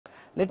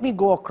Let me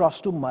go across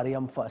to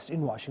Mariam first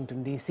in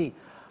Washington, D.C.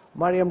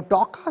 Mariam,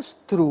 talk us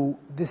through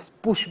this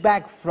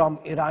pushback from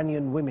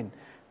Iranian women.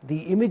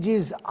 The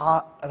images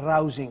are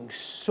rousing.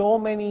 So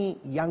many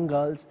young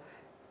girls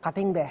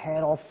cutting their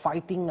hair off,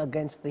 fighting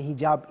against the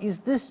hijab. Is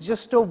this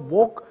just a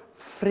woke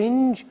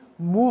fringe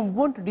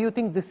movement? Do you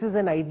think this is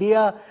an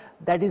idea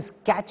that is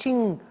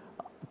catching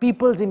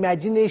people's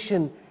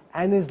imagination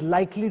and is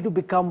likely to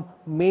become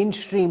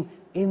mainstream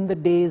in the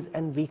days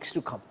and weeks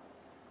to come?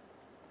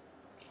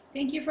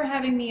 Thank you for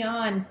having me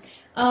on.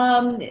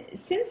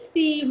 Since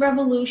the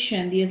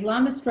revolution, the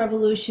Islamist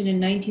revolution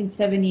in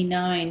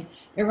 1979,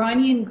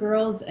 Iranian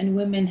girls and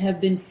women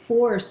have been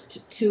forced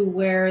to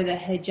wear the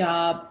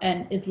hijab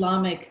and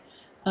Islamic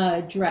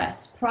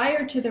dress.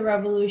 Prior to the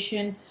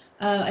revolution,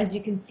 as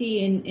you can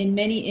see in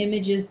many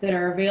images that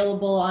are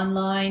available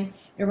online,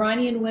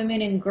 Iranian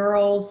women and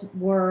girls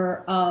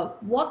were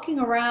walking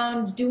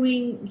around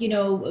doing,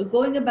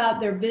 going about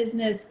their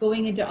business,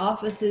 going into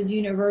offices,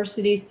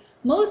 universities,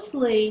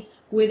 mostly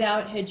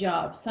without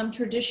hijab. Some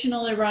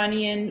traditional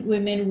Iranian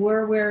women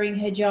were wearing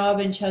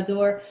hijab and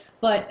chador,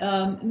 but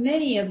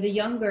many of the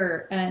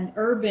younger and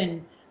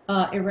urban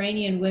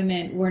Iranian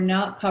women were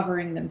not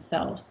covering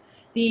themselves.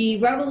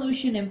 The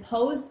revolution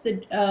imposed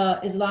the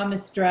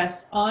Islamist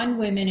dress on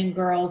women and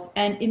girls,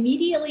 and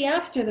immediately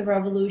after the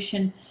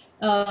revolution,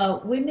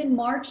 women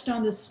marched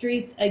on the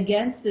streets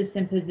against this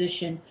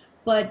imposition.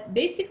 But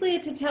basically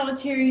a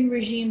totalitarian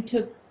regime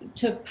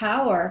took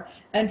power,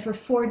 and for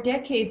 4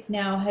 decades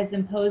now has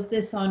imposed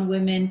this on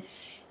women.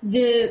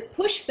 The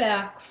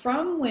pushback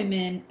from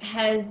women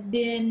has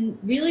been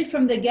really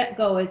from the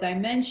get-go, as I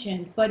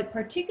mentioned, but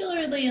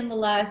particularly in the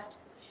last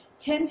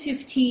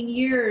 10-15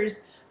 years,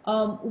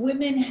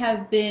 women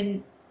have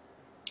been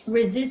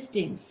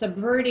resisting,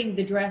 subverting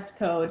the dress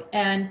code,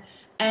 and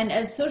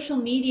as social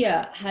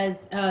media has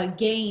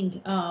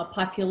gained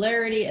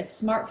popularity, as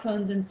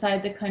smartphones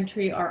inside the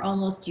country are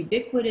almost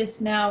ubiquitous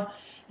now,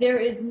 there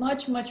is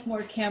much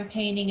more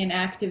campaigning and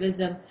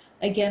activism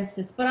against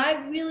this. But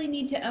I really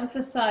need to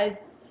emphasize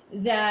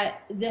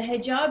that the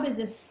hijab is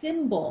a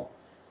symbol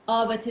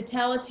of a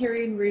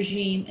totalitarian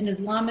regime, an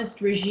Islamist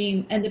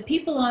regime, and the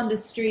people on the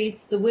streets,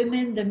 the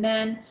women, the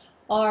men,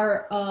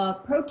 are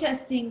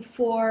protesting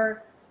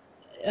for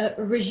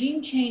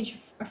regime change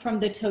from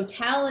the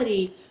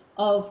totality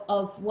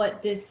of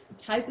what this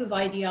type of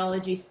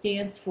ideology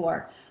stands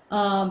for.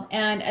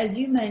 And as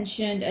you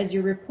mentioned, as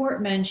your report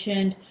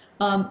mentioned,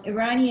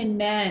 Iranian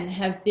men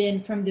have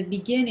been from the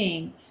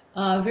beginning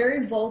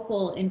very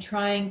vocal in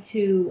trying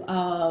to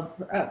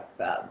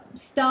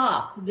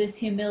stop this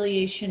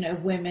humiliation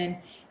of women.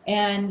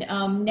 And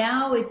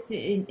now it's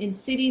in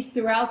cities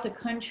throughout the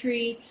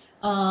country,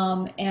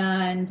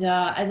 and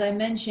as I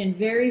mentioned,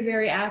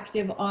 very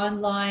active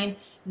online.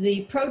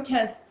 The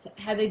protests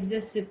have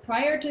existed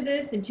prior to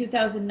this. In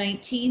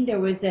 2019,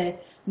 there was a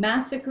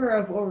massacre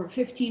of over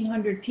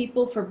 1,500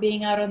 people for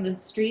being out on the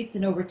streets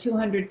in over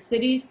 200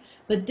 cities.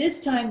 But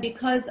this time,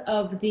 because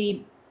of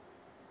the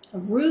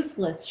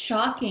ruthless,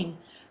 shocking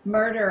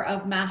murder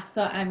of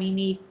Mahsa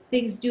Amini,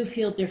 things do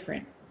feel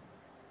different.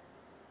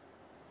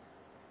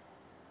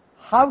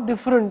 How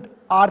different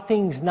are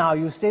things now?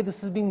 You say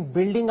this has been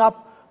building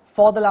up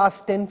for the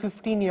last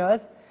 10-15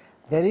 years.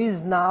 There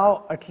is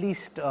now, at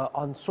least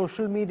on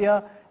social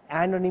media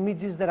and on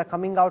images that are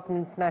coming out in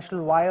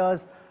international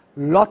wires,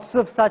 lots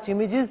of such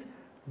images.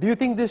 Do you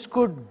think this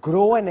could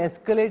grow and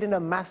escalate in a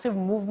massive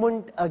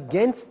movement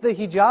against the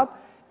hijab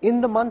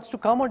in the months to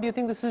come, or do you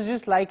think this is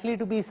just likely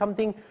to be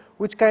something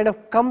which kind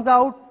of comes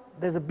out,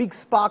 there's a big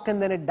spark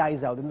and then it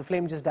dies out, and the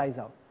flame just dies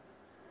out?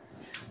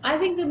 I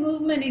think the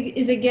movement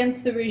is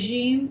against the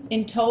regime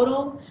in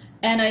total,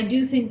 and I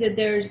do think that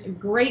there's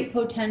great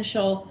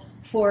potential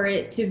for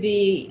it to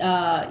be,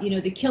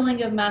 the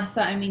killing of Mahsa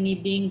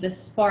Amini being the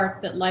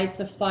spark that lights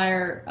a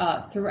fire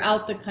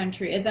throughout the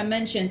country. As I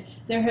mentioned,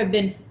 there have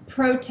been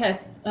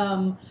protests,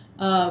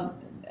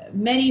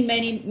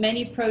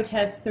 many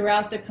protests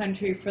throughout the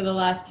country for the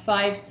last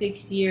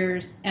 5-6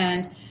 years,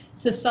 and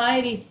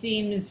society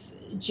seems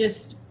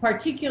just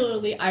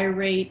particularly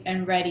irate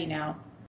and ready now.